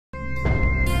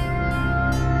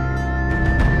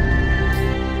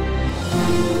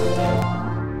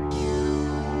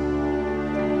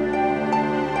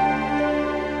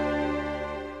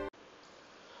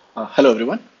Hello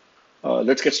everyone.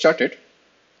 Let's get started.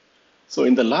 So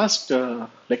in the last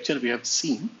lecture, we have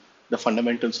seen the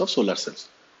fundamentals of solar cells.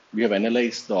 We have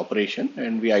analyzed the operation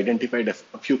and we identified a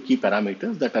few key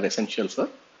parameters that are essential for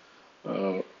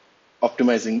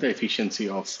optimizing the efficiency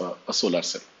of a solar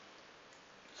cell.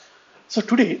 So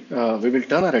today, we will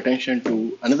turn our attention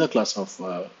to another class of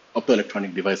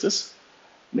optoelectronic devices,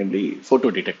 namely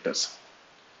photodetectors.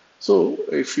 So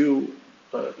if you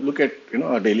look at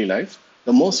our daily life,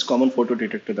 the most common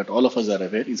photodetector that all of us are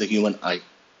aware is a human eye.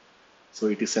 So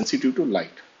it is sensitive to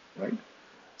light, right?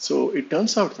 So it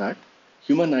turns out that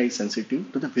human eye is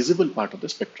sensitive to the visible part of the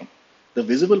spectrum. The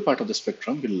visible part of the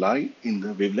spectrum will lie in the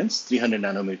wavelengths 300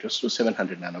 nanometers to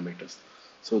 700 nanometers.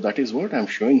 So that is what I'm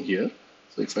showing here.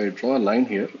 So if I draw a line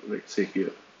here, let's say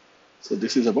here. So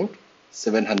this is about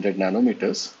 700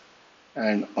 nanometers.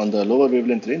 And on the lower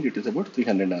wavelength range, it is about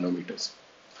 300 nanometers.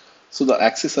 So the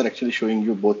axes are actually showing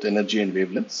you both energy and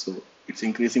wavelength. So it's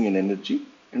increasing in energy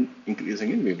and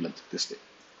increasing in wavelength this way.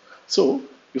 So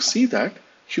you see that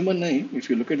human eye, if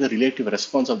you look at the relative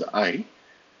response of the eye,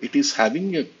 it is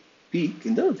having a peak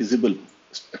in the visible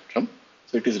spectrum.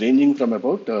 So it is ranging from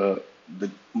about the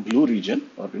blue region,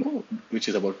 or which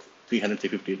is about 300,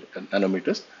 350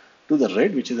 nanometers, to the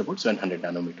red, which is about 700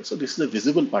 nanometers. So this is the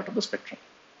visible part of the spectrum.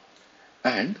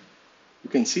 And you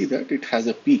can see that it has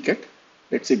a peak at,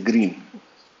 let's say, green.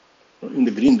 In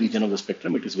the green region of the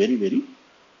spectrum, it is very, very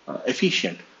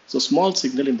efficient. So small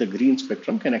signal in the green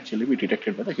spectrum can actually be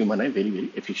detected by the human eye very, very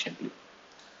efficiently.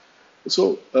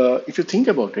 So if you think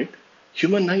about it,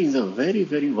 human eye is a very,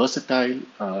 very versatile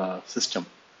system.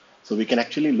 So we can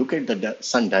actually look at the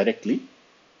sun directly,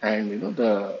 and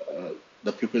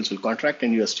the pupils will contract,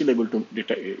 and you are still able to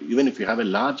detect. Even if you have a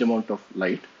large amount of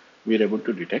light, we are able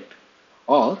to detect.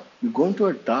 Or you go into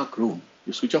a dark room,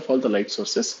 you switch off all the light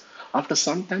sources. After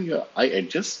some time, your eye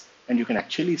adjusts, and you can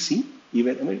actually see.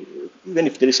 Even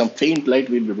if there is some faint light,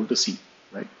 we'll be able to see,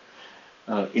 right?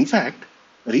 In fact,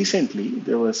 recently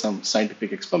there were some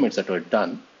scientific experiments that were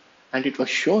done, and it was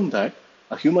shown that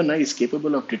a human eye is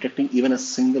capable of detecting even a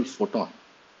single photon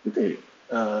with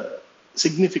a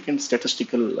significant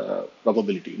statistical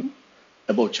probability,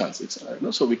 above chance.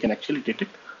 So we can actually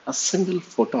detect a single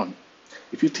photon.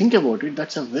 If you think about it,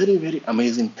 that's a very, very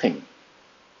amazing thing,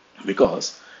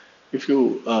 because if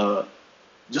you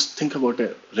just think about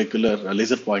a regular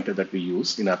laser pointer that we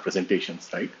use in our presentations,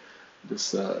 right?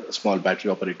 This small battery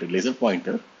operated laser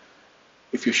pointer.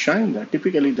 If you shine that,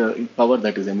 typically the power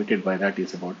that is emitted by that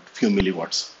is about few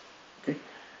milliwatts. Okay,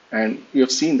 and you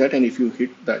have seen that, and if you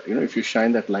hit that, if you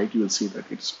shine that light, you will see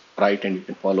that it's bright and you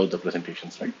can follow the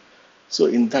presentations, right? So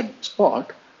in that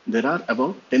spot, there are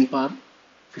about 10 power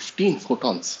 15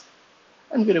 photons,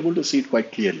 and we're able to see it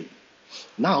quite clearly.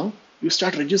 Now you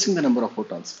start reducing the number of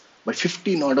photons by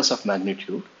 15 orders of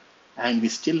magnitude, and we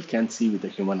still can see with the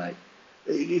human eye.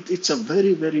 It's a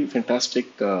very, very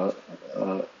fantastic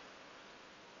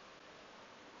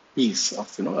piece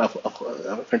of,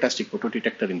 a fantastic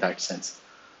photodetector in that sense.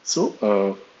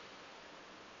 So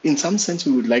in some sense,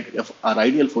 we would like, if our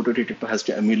ideal photodetector has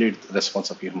to emulate the response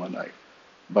of human eye.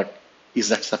 But is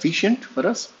that sufficient for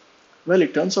us? Well,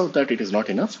 it turns out that it is not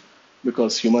enough,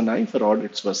 because human eye, for all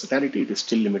its versatility, it is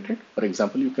still limited. For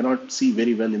example, you cannot see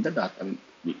very well in the dark.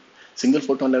 Single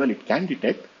photon level it can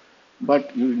detect,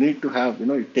 but you need to have,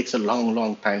 it takes a long,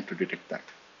 long time to detect that.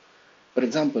 For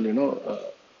example,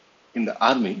 in the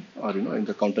army, or in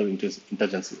the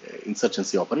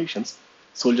insurgency operations,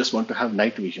 soldiers want to have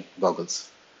night vision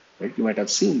goggles, right? You might have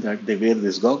seen that they wear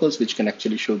these goggles which can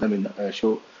actually show them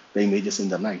show the images in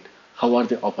the night. How are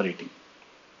they operating?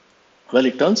 Well,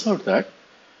 it turns out that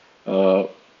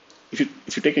if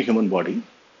you take a human body,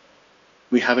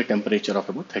 we have a temperature of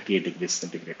about 38 degrees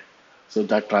centigrade. So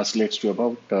that translates to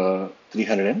about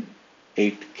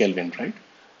 308 Kelvin, right?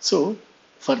 So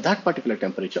for that particular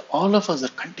temperature, all of us are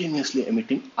continuously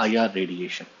emitting IR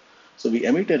radiation. So we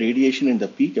emit a radiation in the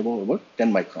peak above about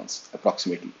 10 microns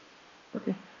approximately.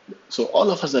 Okay, so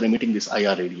all of us are emitting this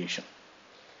IR radiation.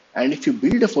 And if you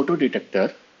build a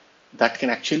photodetector that can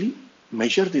actually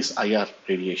measure this IR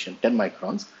radiation, 10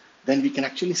 microns, then we can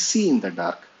actually see in the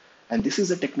dark. And this is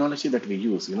a technology that we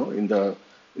use,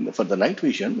 for the night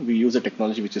vision, we use a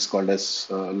technology which is called as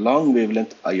long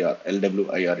wavelength IR,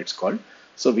 LWIR it's called.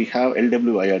 So we have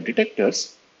LWIR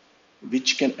detectors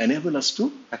which can enable us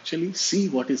to actually see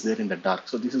what is there in the dark.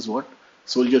 So this is what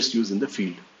soldiers use in the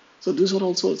field. So these are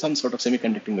also some sort of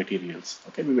semiconducting materials.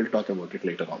 Okay, we will talk about it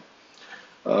later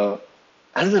on.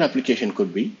 Another application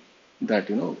could be that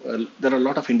there are a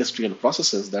lot of industrial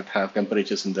processes that have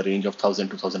temperatures in the range of 1000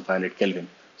 to 1500 Kelvin.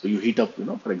 So you heat up,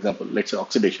 for example, let's say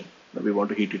oxidation. We want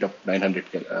to heat it up 900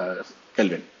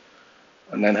 Kelvin.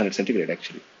 900 centigrade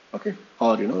actually. Okay,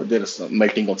 or there is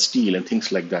melting of steel and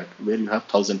things like that, where you have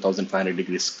 1500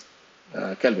 degrees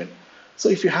Kelvin. So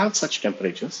if you have such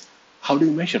temperatures, how do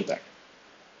you measure that?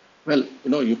 Well,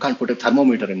 you can't put a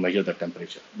thermometer and measure the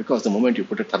temperature, because the moment you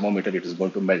put a thermometer, it is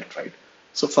going to melt, right?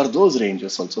 So for those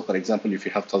ranges also, for example, if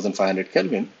you have 1500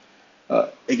 Kelvin,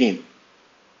 again,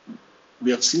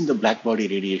 we have seen the black body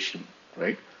radiation,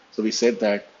 right? So we said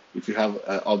that if you have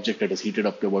an object that is heated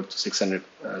up to about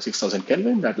 6,000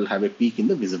 Kelvin, that will have a peak in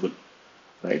the visible,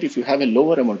 right? If you have a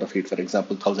lower amount of heat, for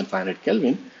example, 1500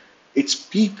 Kelvin, its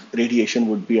peak radiation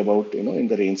would be about, in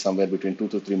the range somewhere between 2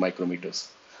 to 3 micrometers.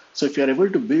 So if you are able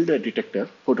to build a detector,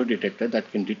 photodetector that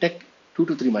can detect 2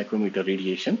 to 3 micrometer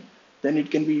radiation, then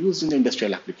it can be used in the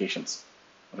industrial applications,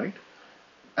 right?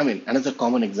 I mean, another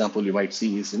common example you might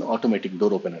see is automatic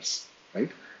door openers, right?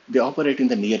 They operate in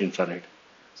the near infrared.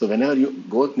 So whenever you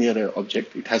go near an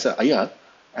object, it has an IR,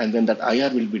 and then that IR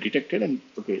will be detected, and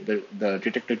okay, the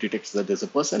detector detects that there's a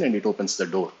person and it opens the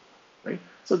door, right?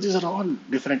 So these are all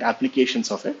different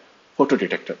applications of a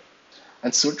photodetector.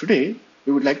 And so today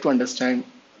we would like to understand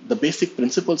the basic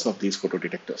principles of these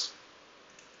photodetectors.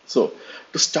 So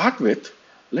to start with,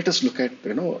 let us look at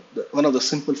one of the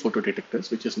simple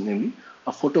photodetectors, which is namely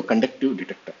a photoconductive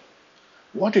detector.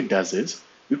 What it does is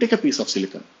you take a piece of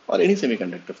silicon or any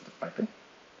semiconductor for the matter.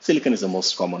 Silicon is the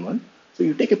most common one. So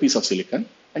you take a piece of silicon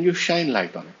and you shine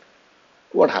light on it.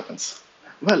 What happens?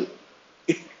 Well,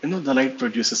 the light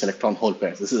produces electron hole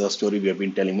pairs. This is a story we have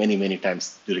been telling many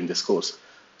times during this course.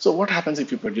 So what happens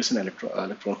if you produce an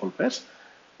electron hole pairs?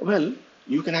 Well,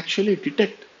 you can actually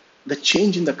detect the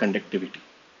change in the conductivity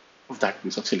of that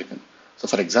piece of silicon. So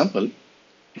for example,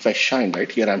 if I shine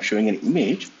light here, I'm showing an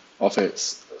image of a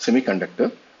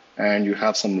semiconductor, and you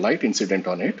have some light incident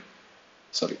on it.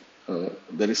 Sorry,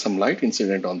 there is some light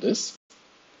incident on this,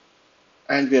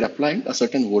 and we are applying a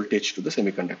certain voltage to the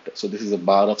semiconductor. So this is a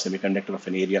bar of semiconductor of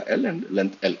an area L and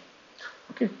length L.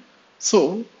 Okay,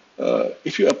 so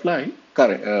if you apply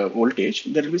current voltage,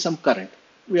 there will be some current.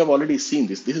 We have already seen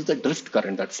this. This is the drift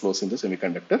current that flows in the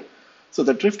semiconductor. So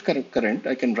the drift current,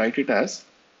 I can write it as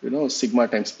sigma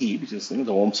times E, which is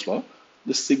the Ohm's law.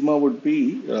 This sigma would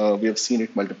be we have seen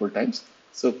it multiple times.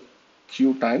 So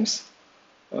Q times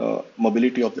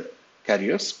mobility of the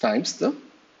carriers times the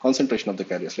concentration of the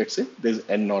carriers. Let's say there's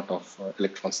n naught of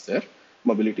electrons there.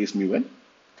 Mobility is mu n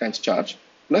times charge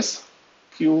plus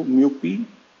Q mu P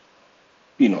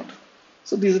P naught.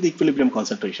 So these are the equilibrium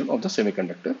concentration of the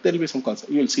semiconductor. There will be some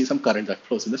you will see some current that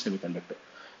flows in the semiconductor.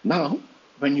 Now,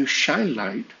 when you shine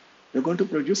light, you're going to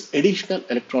produce additional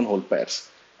electron hole pairs,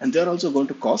 and they're also going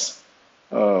to cause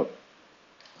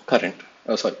current.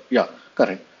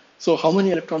 Current. So how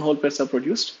many electron hole pairs are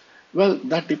produced? Well,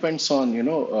 that depends on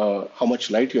how much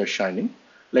light you are shining.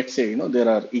 Let's say there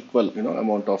are equal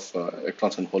amount of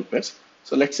electrons and hole pairs.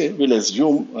 So let's say we'll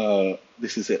assume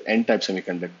this is an N-type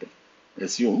semiconductor.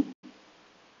 Assume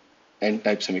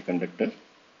N-type semiconductor.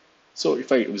 So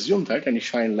if I assume that and you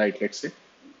shine light, let's say,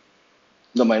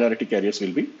 the minority carriers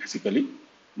will be basically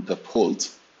the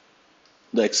holes.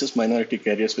 The excess minority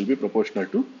carriers will be proportional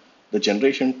to the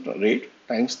generation rate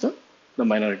times the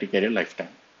minority carrier lifetime,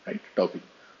 right? Tau p.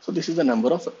 So this is the number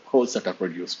of holes that are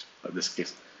produced in this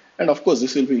case. And of course,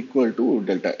 this will be equal to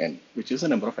delta n, which is the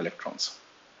number of electrons.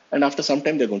 And after some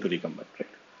time, they're going to recombine, right?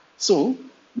 So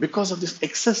because of this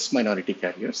excess minority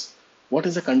carriers, what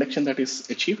is the conduction that is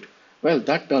achieved? Well,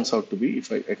 that turns out to be,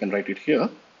 if I can write it here.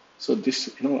 So this,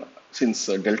 since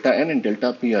delta n and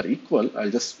delta p are equal,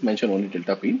 I'll just mention only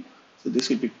delta p. So this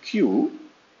will be Q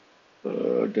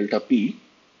delta p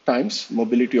times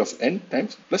mobility of n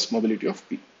times plus mobility of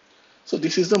p. So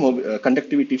this is the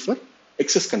conductivity for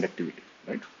excess conductivity,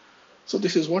 right? So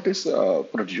this is what is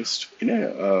produced in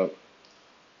a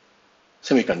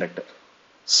semiconductor.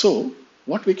 So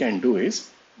what we can do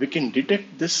is we can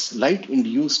detect this light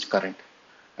induced current.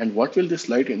 And what will this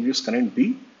light induced current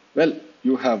be? Well,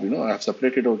 you have, I have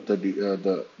separated out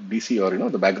the DC or,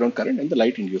 the background current and the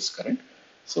light induced current.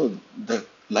 So the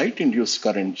light induced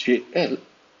current JL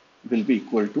will be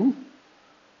equal to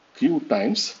Q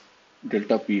times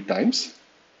delta P times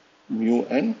mu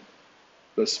N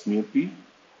plus mu P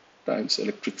times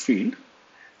electric field.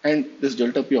 And this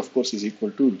delta P, of course, is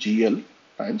equal to GL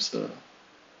times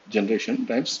generation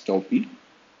times tau P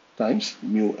times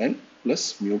mu N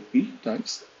plus mu P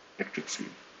times electric field.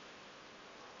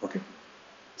 Okay.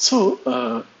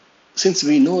 So since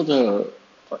we know the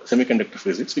semiconductor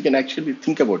physics, we can actually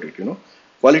think about it,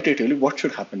 qualitatively, what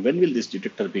should happen? When will this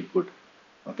detector be good?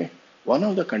 Okay. One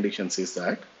of the conditions is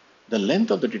that the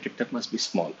length of the detector must be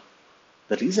small.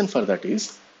 The reason for that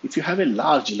is if you have a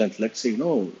large length, let's say,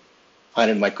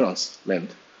 500 microns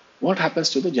length, what happens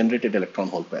to the generated electron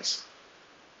hole pairs?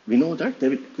 We know that they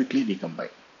will quickly recombine,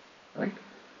 right?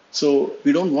 So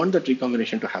we don't want that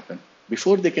recombination to happen.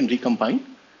 Before they can recombine,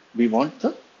 we want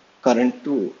the current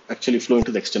to actually flow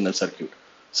into the external circuit.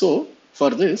 So for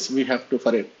this, we have to,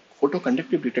 for a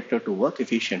photoconductive detector to work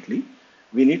efficiently,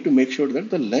 we need to make sure that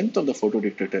the length of the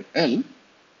photodetector L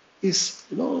is,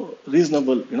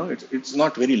 reasonable. It's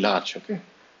not very large. Okay,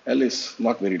 L is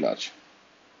not very large,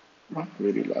 not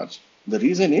very large. The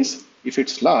reason is, if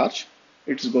it's large,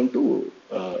 it's going to,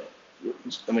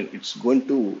 it's going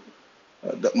to,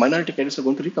 the minority carriers are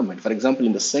going to recombine. For example,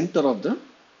 in the center of the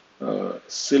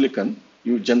silicon,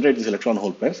 you generate these electron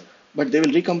hole pairs, but they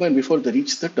will recombine before they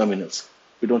reach the terminals.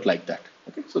 We don't like that.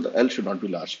 Okay, so the L should not be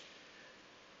large.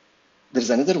 There is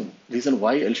another reason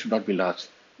why L should not be large.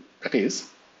 That is,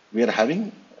 we are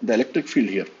having the electric field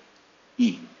here,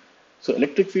 E. So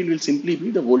electric field will simply be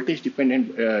the voltage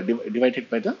dependent divided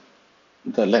by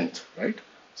the length, right?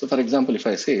 So for example, if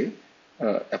I say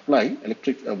apply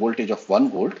electric voltage of 1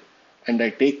 volt, and I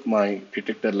take my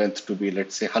detector length to be,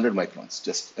 let's say, 100 microns,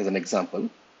 just as an example.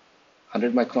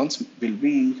 100 microns will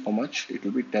be how much? It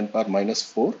will be 10 power minus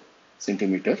 4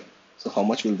 centimeter. So how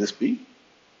much will this be?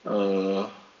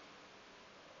 1,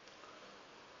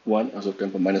 so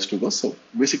 10 power minus 2 goes. So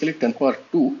basically 10 power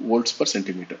 2 volts per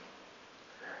centimeter.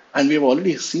 And we have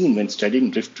already seen when studying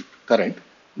drift current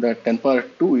that 10 power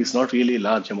 2 is not really a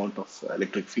large amount of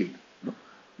electric field.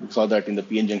 We saw that in the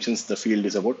PN junctions, the field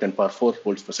is about 10 power 4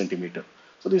 volts per centimeter.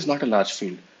 So this is not a large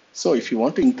field. So if you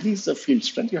want to increase the field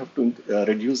strength, you have to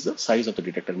reduce the size of the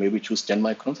detector. Maybe choose 10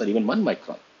 microns or even 1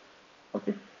 micron.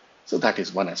 Okay, so that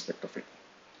is one aspect of it.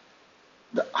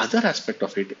 The other aspect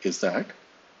of it is that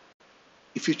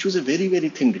if you choose a very, very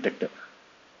thin detector,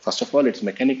 first of all, it's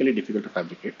mechanically difficult to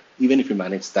fabricate. Even if you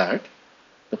manage that,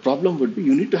 the problem would be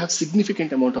you need to have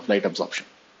significant amount of light absorption,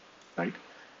 right?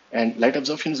 And light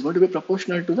absorption is going to be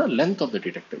proportional to the length of the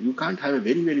detector. You can't have a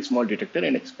very, very small detector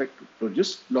and expect to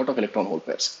produce a lot of electron hole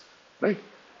pairs, right?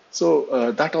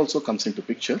 So that also comes into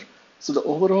picture. So the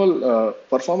overall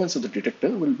performance of the detector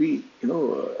will be,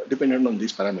 dependent on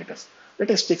these parameters.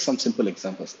 Let us take some simple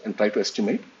examples and try to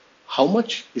estimate how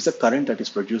much is the current that is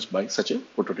produced by such a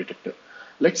photodetector.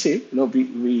 Let's say,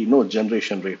 we know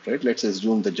generation rate, right? Let's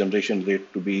assume the generation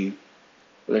rate to be,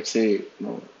 let's say,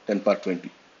 10 power 20.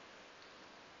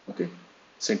 Okay,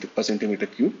 per centimeter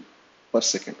cube per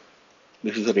second.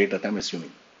 This is the rate that I'm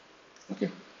assuming. Okay,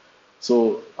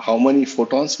 so how many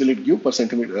photons will it give per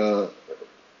centimeter?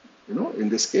 In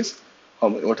this case,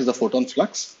 what is the photon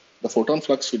flux? The photon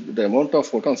flux, the amount of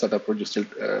photons that are produced,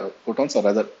 photons, or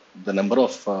rather the number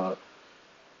of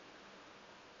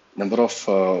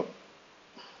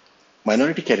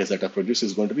minority carriers that are produced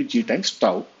is going to be G times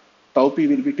tau. Tau p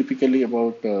will be typically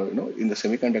about, in the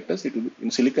semiconductors, it will be, in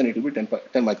silicon, it will be 10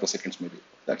 microseconds maybe.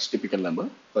 That's typical number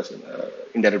for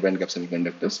indirect band gap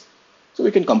semiconductors. So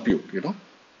we can compute,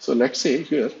 So let's say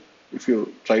here, if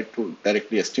you try to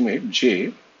directly estimate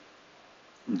JL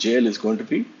is going to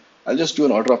be, I'll just do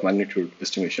an order of magnitude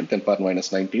estimation, 10 power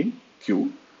minus 19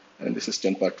 Q, and this is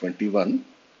 10 power 21.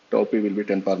 Tau p will be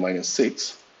 10 power minus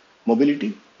 6.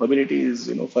 Mobility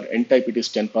is, for N type it is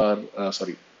 10 power,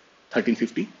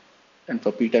 1350, and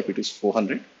for P type it is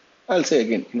 400. I'll say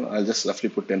again, I'll just roughly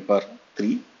put 10 power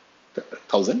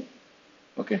 3000.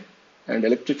 Okay, and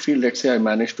electric field, let's say I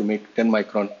managed to make 10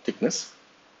 micron thickness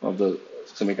of the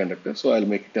semiconductor, so I'll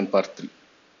make 10 power 3.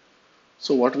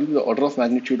 So what will be the order of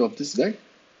magnitude of this guy?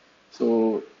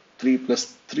 So 3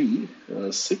 plus 3,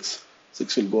 6.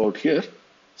 6 will go out here.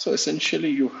 So essentially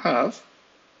you have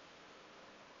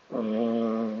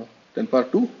 10 power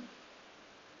 2.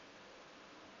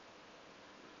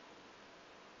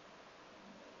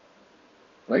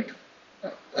 Right?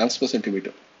 Amps per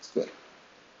centimeter square.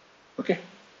 Okay.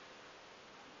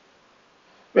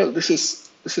 Well, this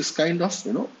is kind of,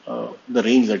 the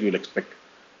range that you'll expect.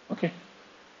 Okay.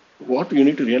 What you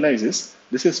need to realize is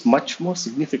this is much more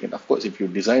significant. Of course, if you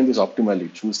design this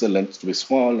optimally, choose the length to be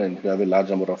small, and you have a large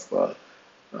amount of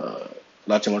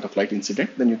light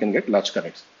incident, then you can get large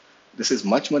currents. This is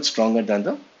much, much stronger than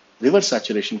the reverse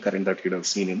saturation current that you'd have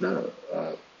seen in the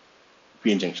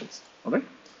PN junctions. All right.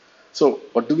 So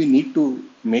what do we need to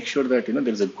make sure that there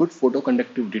is a good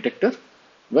photoconductive detector?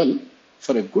 Well,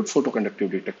 for a good photoconductive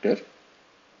detector,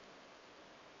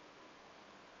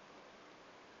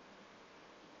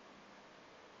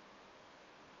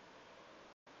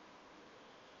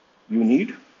 you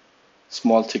need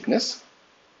small thickness.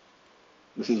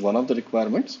 This is one of the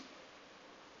requirements,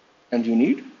 and you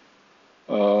need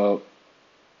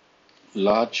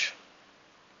large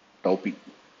tau p.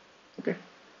 Okay,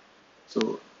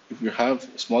 so if you have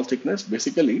small thickness,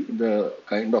 basically the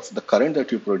current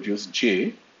that you produce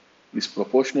J is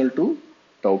proportional to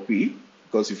tau P,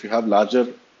 because if you have larger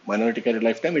minority carrier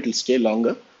lifetime, it will stay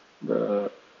longer.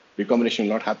 The recombination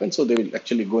will not happen, so they will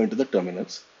actually go into the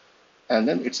terminals. And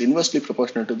then it's inversely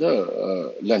proportional to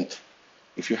the length.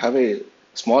 If you have a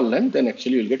small length, then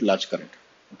actually you'll get large current.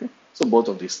 Okay, so both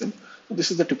of these things. So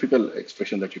this is the typical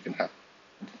expression that you can have.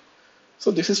 Okay.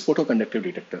 So this is photoconductive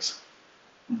detectors,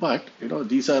 but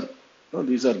these are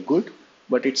good,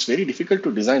 but it's very difficult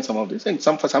to design some of this. And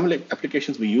for some like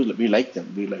applications we like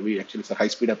them. We actually, for high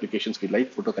speed applications, we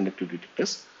like photoconductive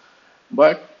detectors,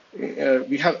 but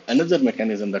we have another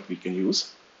mechanism that we can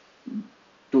use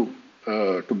to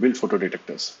build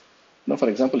photodetectors. Now, for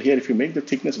example, here, if you make the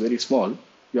thickness very small,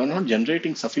 you are not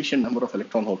generating sufficient number of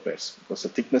electron hole pairs, because the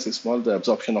thickness is small, the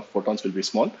absorption of photons will be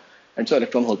small, and so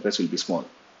electron hole pairs will be small.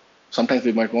 Sometimes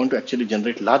we might want to actually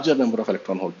generate larger number of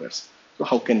electron hole pairs. So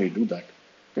how can we do that?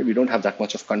 Okay, we don't have that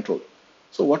much of control.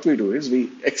 So what we do is we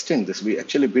extend this. We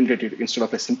actually build it, instead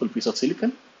of a simple piece of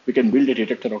silicon, we can build a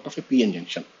detector out of a PN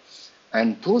junction.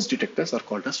 And those detectors are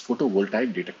called as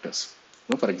photovoltaic detectors.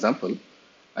 Now, for example,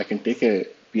 I can take a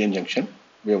PN junction.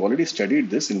 We have already studied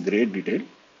this in great detail.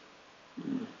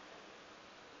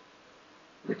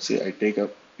 Let's say I take a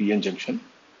PN junction.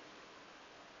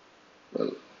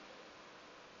 Well,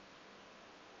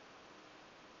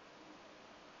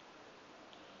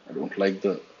 I don't like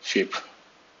the shape.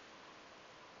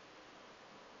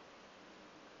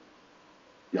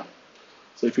 Yeah.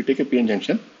 So if you take a PN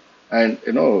junction, and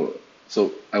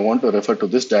so I want to refer to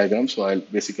this diagram, so I'll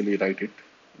basically write it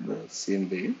in the same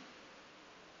way.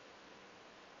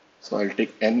 So I'll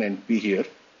take N and P here.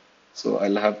 So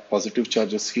I'll have positive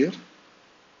charges here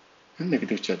and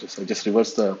negative charges. I just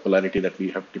reverse the polarity that we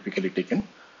have typically taken.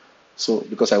 So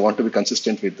because I want to be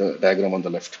consistent with the diagram on the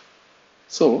left.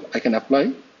 So I can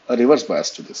apply a reverse bias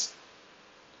to this.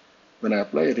 When I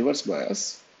apply a reverse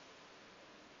bias,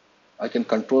 I can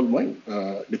control my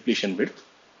depletion width,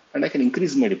 and I can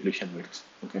increase my depletion width.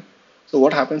 Okay. So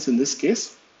what happens in this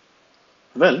case?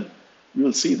 Well, you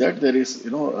will see that there is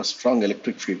a strong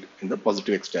electric field in the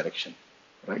positive x direction,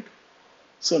 right?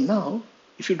 So now,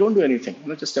 if you don't do anything,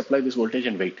 just apply this voltage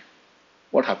and wait.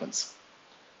 What happens?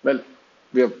 Well,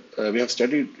 we have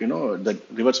studied the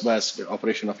reverse bias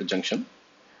operation of a junction.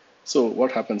 So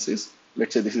what happens is,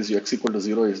 let's say this is x equal to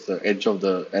 0 is the edge of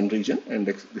the N region, and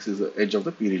this is the edge of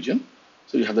the P region.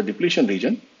 So you have the depletion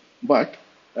region, but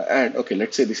and okay,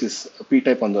 let's say this is a P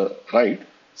type on the right.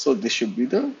 So this should be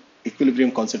the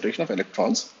equilibrium concentration of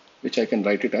electrons, which I can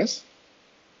write it as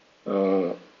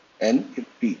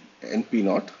NP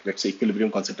naught. Let's say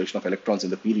equilibrium concentration of electrons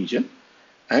in the P region,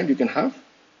 and you can have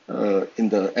in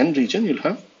the N region you'll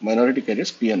have minority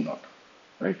carriers Pn naught,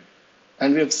 right?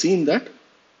 And we have seen that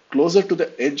closer to the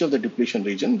edge of the depletion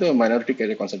region, the minority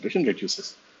carrier concentration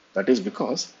reduces. That is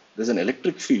because there's an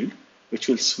electric field which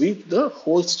will sweep the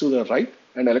holes to the right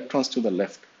and electrons to the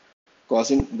left,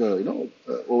 causing the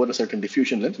over a certain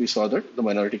diffusion length. We saw that the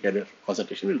minority carrier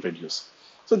concentration will reduce.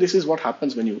 So this is what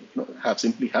happens when you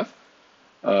simply have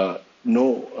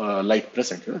no light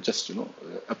present, just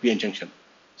a PN junction.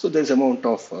 So there's amount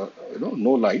of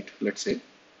no light. Let's say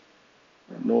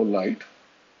no light.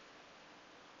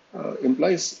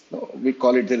 Implies we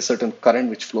call it there is certain current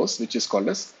which flows, which is called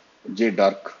as J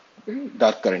dark, okay?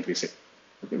 Dark current we say,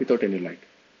 okay, without any light.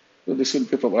 So this will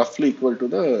be roughly equal to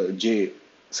the J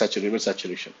reverse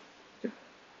saturation. Okay?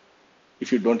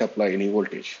 If you don't apply any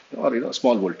voltage or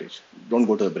small voltage, don't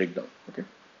go to the breakdown. Okay,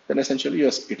 then essentially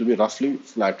yes, it will be roughly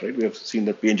flat, right? We have seen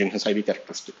the PN junction's IV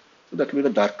characteristic. So that will be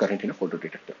the dark current in a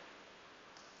photodetector.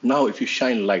 Now, if you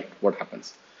shine light, what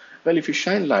happens? Well, if you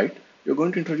shine light, you're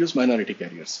going to introduce minority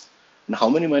carriers. And how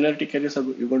many minority carriers are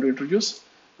you going to introduce?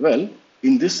 Well,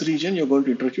 in this region, you're going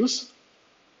to introduce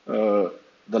the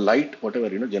light, whatever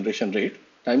generation rate,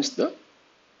 times the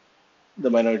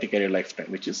minority carrier lifetime,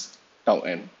 which is tau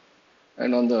n.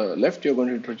 And on the left, you're going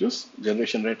to introduce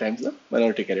generation rate times the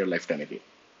minority carrier lifetime again.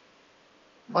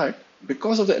 But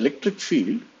because of the electric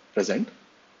field present,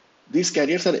 these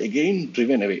carriers are again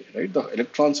driven away, right?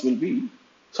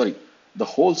 The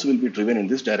holes will be driven in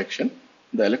this direction.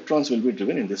 The electrons will be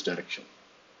driven in this direction.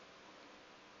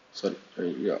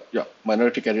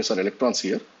 Minority carriers are electrons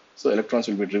here. So electrons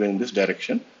will be driven in this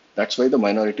direction. That's why the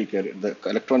minority carrier, the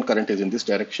electron current is in this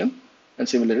direction. And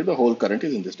similarly, the whole current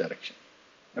is in this direction,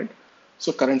 right?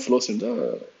 So current flows in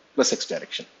the plus x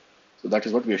direction. So that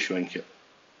is what we are showing here,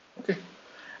 okay?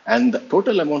 And the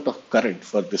total amount of current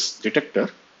for this detector,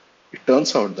 it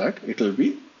turns out that it will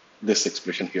be this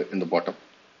expression here in the bottom.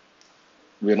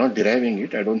 We are not deriving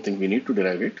it. I don't think we need to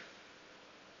derive it.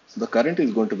 So the current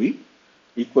is going to be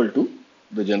equal to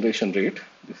the generation rate.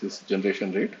 This is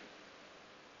generation rate.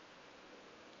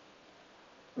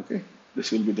 Okay,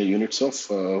 this will be the units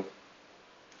of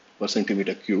per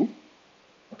centimeter cube.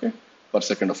 Okay, per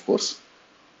second, of course,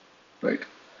 right?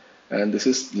 And this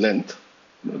is length.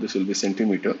 This will be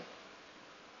centimeter,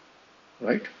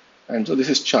 right? And so this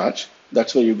is charge.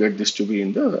 That's why you get this to be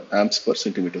in the amps per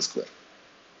centimeter square.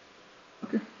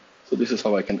 Okay, so this is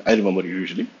how I remember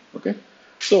usually. Okay,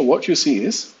 so what you see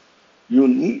is you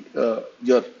need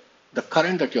the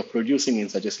current that you're producing in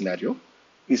such a scenario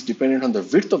is dependent on the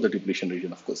width of the depletion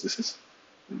region. Of course, this is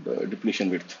the depletion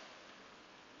width.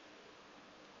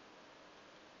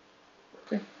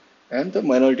 Okay, and the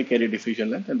minority carrier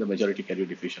diffusion length and the majority carrier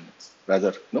diffusion length.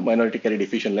 Rather, no minority carrier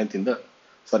diffusion length in the,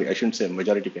 sorry, I shouldn't say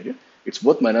majority carrier. It's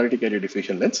both minority carrier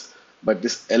diffusion lengths, but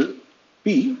this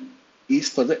LP is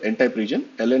for the N-type region,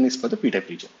 Ln is for the P-type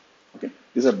region. Okay,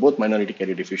 these are both minority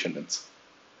carrier diffusion lengths.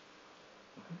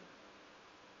 Okay.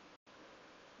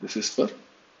 This is for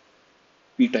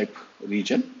P-type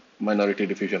region, minority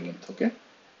diffusion length. Okay,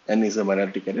 N is the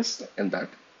minority carrier and that,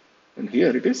 and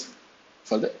here it is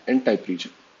for the N-type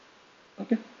region.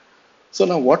 Okay, so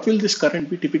now what will this current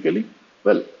be typically?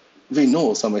 Well, we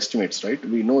know some estimates, right?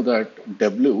 We know that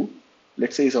W,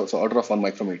 let's say, is also order of 1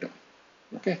 micrometer.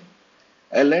 Okay,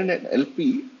 Ln and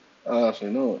LP,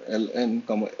 Ln,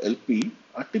 LP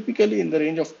are typically in the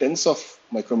range of tens of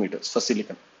micrometers for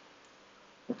silicon.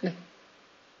 Okay,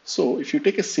 so if you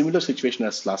take a similar situation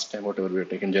as last time, whatever we have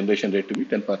taken, generation rate to be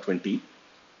 10 power 20,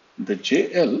 the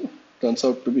JL turns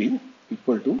out to be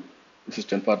equal to, this is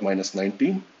 10 power minus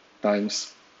 19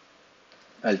 times,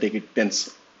 I'll take it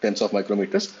tens of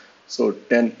micrometers. So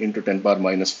 10 into 10 power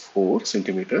minus 4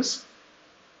 centimeters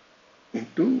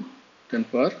into 10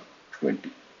 power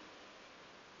 20.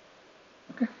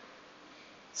 Okay.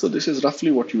 So this is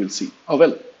roughly what you will see. Oh,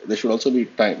 well, there should also be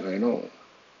time,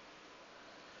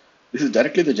 This is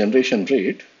directly the generation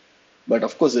rate, but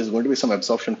of course there's going to be some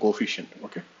absorption coefficient.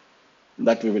 Okay.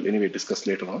 That we will anyway discuss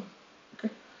later on. Okay.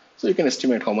 So you can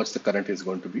estimate how much the current is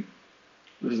going to be.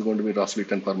 This is going to be roughly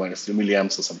 10 power minus 3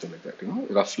 milliamps or something like that,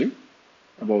 roughly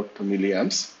about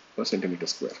milliamps per centimeter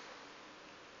square.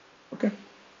 Okay.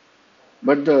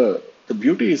 But the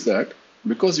beauty is that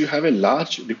because you have a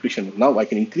large depletion, now I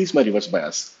can increase my reverse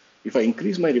bias. If I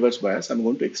increase my reverse bias, I'm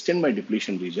going to extend my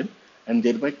depletion region and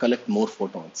thereby collect more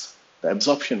photons. The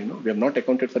absorption, we have not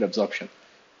accounted for absorption.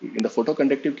 In the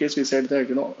photoconductive case, we said that,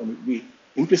 we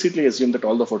implicitly assume that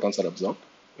all the photons are absorbed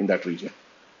in that region,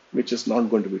 which is not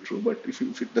going to be true. But if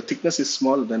the thickness is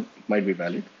small, then it might be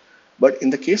valid. But in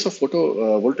the case of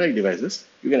photovoltaic devices,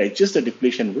 you can adjust the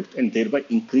depletion width and thereby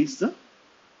increase the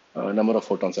number of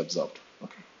photons absorbed.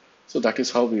 Okay, so that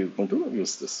is how we are going to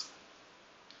use this.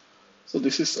 So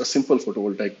this is a simple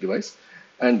photovoltaic device.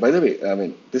 And by the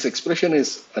way, this expression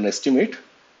is an estimate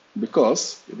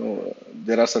because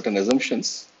there are certain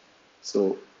assumptions.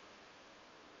 So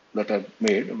that are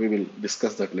made. We will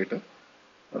discuss that later.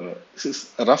 This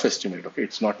is a rough estimate. Okay,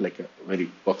 it's not like a very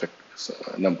perfect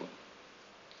number.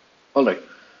 All right.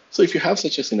 So if you have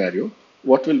such a scenario,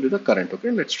 what will be the current?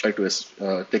 Okay, let's try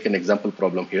to take an example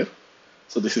problem here.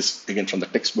 So this is again from the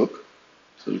textbook.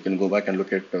 So you can go back and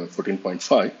look at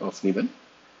 14.5 of Niven.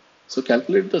 So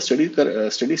calculate the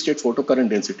steady state photocurrent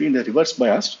density in a reverse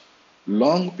biased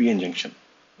long PN junction.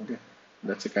 Okay,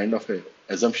 that's a kind of a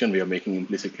assumption we are making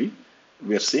implicitly.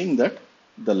 We are saying that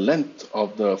the length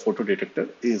of the photodetector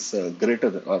is greater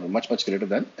than, or much greater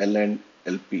than Ln,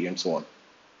 LP, and so on.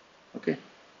 Okay,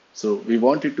 so we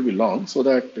want it to be long so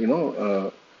that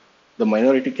the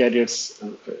minority carriers,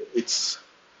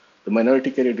 the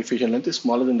minority carrier diffusion length is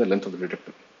smaller than the length of the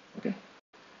detector. Okay,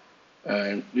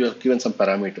 and you are given some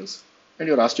parameters and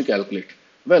you're asked to calculate.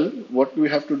 Well, what do we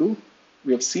have to do?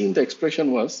 We have seen the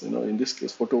expression was, in this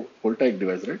case, photovoltaic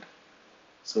device, right?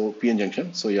 So PN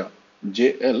junction. So yeah,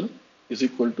 JL is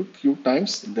equal to Q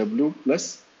times W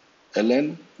plus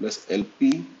Ln plus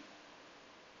LP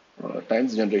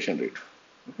times generation rate.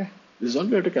 Okay, this is all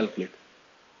we have to calculate.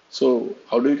 So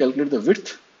how do you calculate the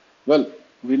width? Well,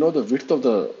 we know the width of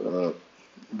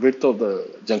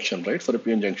the junction, right? For a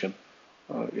PN junction,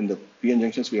 in the PN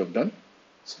junctions we have done.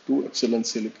 So 2 epsilon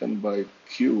silicon by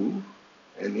Q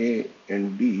Na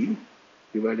Nd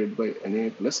divided by Na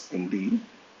plus Nd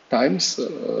times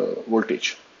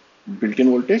voltage, built-in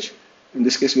voltage. In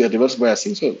this case, we are reverse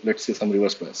biasing, so let's say some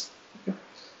reverse bias. Okay.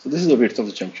 So this is the width of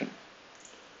the junction.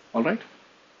 All right.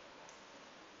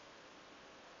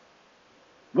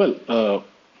 Well,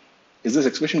 is this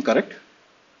expression correct?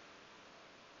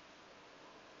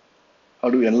 How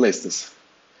do we analyze this?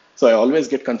 So I always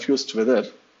get confused whether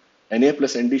Na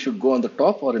plus Nd should go on the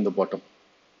top or in the bottom.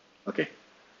 Okay.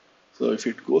 So if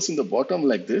it goes in the bottom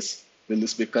like this, will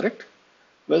this be correct?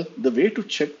 Well, the way to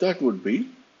check that would be,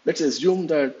 let's assume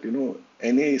that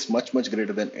NA is much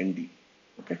greater than ND.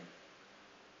 Okay.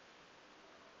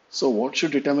 So what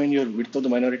should determine your width of the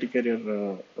minority carrier?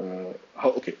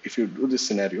 Okay, if you do this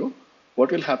scenario,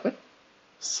 what will happen?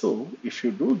 So if you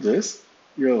do this,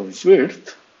 your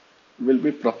width will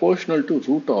be proportional to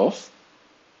root of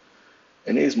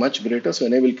NA is much greater, so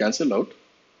NA will cancel out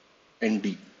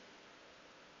ND.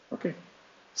 Okay.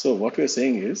 So what we are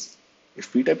saying is,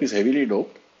 if p-type is heavily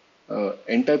doped,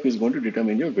 n-type is going to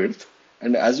determine your width.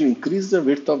 And as you increase the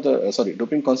width of the,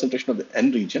 doping concentration of the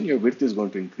n region, your width is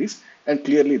going to increase. And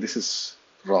clearly this is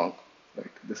wrong,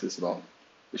 right? This is wrong.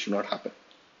 This should not happen.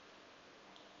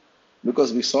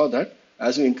 Because we saw that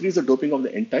as you increase the doping of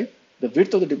the n-type, the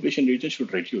width of the depletion region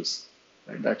should reduce.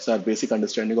 Right? That's our basic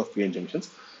understanding of p-n junctions.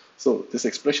 So this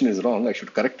expression is wrong. I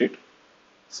should correct it.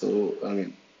 So,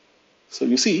 so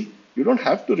you see, you don't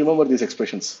have to remember these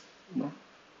expressions.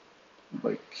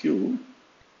 By Q,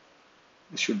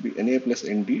 it should be Na plus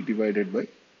Nd divided by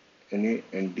Na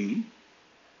Nd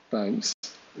times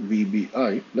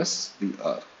Vbi plus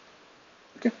Vr.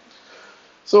 Okay.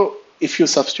 So if you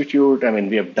substitute,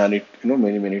 we have done it,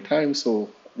 many times. So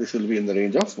this will be in the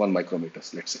range of 1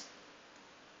 micrometers, let's say.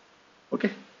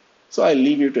 Okay. So I'll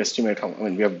leave you to estimate how.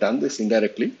 We have done this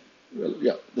indirectly. Well,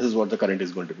 yeah, this is what the current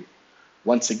is going to be.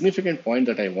 One significant point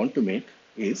that I want to make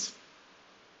is,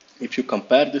 if you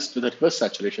compare this to the reverse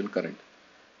saturation current,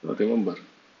 remember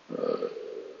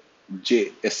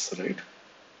Js, right?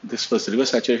 This was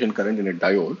reverse saturation current in a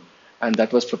diode, and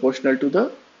that was proportional to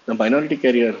the minority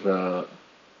carrier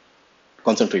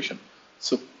concentration.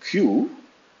 So Q,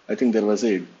 I think there was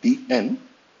a dN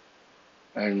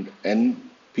and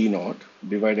np0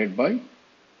 divided by,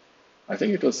 I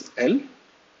think it was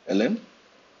ln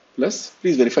plus,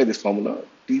 please verify this formula,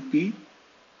 dp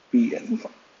pn,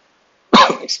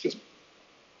 excuse me,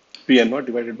 pn0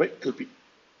 divided by lp.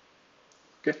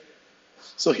 Okay.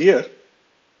 So here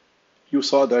you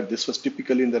saw that this was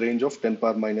typically in the range of 10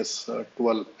 power minus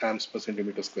 12 amps per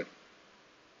centimeter square.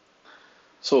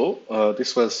 So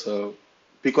this was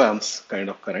picoamps kind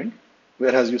of current,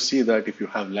 whereas you see that if you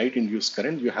have light induced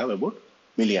current, you have about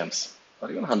milliamps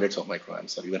or even hundreds of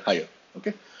microamps or even higher.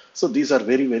 Okay. So these are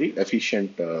very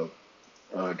efficient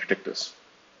detectors.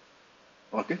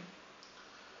 Okay.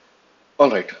 All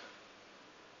right.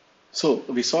 So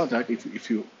we saw that if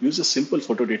you use a simple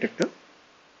photodetector,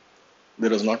 there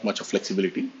was not much of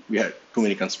flexibility. We had too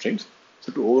many constraints.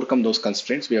 So to overcome those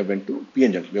constraints, we have went to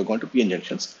PN junctions. We have gone to PN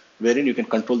junctions, wherein you can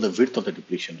control the width of the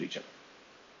depletion region.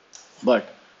 But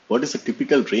what is the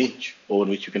typical range over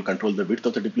which you can control the width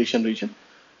of the depletion region?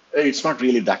 It's not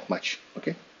really that much.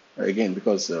 Okay. Again,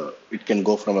 because it can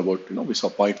go from about, we saw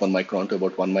 0.1 micron to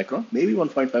about 1 micron, maybe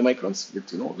 1.5 microns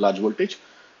with, large voltage.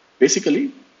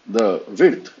 Basically, the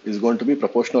width is going to be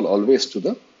proportional always to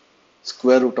the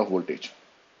square root of voltage.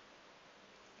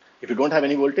 If you don't have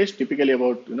any voltage, typically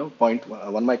about 0.1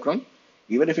 micron,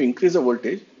 even if you increase the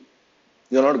voltage,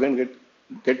 you're not going to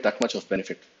get that much of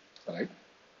benefit. All right?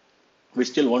 We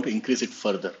still want to increase it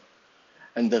further.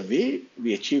 And the way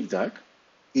we achieve that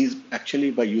is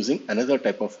actually by using another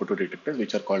type of photodetectors,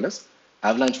 which are called as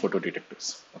avalanche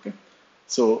photodetectors. Okay.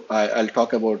 So I'll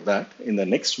talk about that in the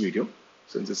next video.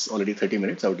 Since it's already 30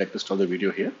 minutes, I would like to stop the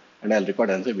video here, and I'll record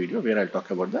another video where I'll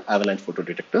talk about the avalanche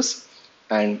photodetectors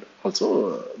and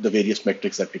also the various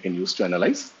metrics that we can use to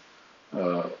analyze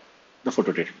the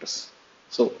photodetectors.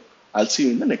 So I'll see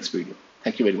you in the next video.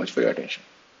 Thank you very much for your attention.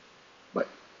 Bye.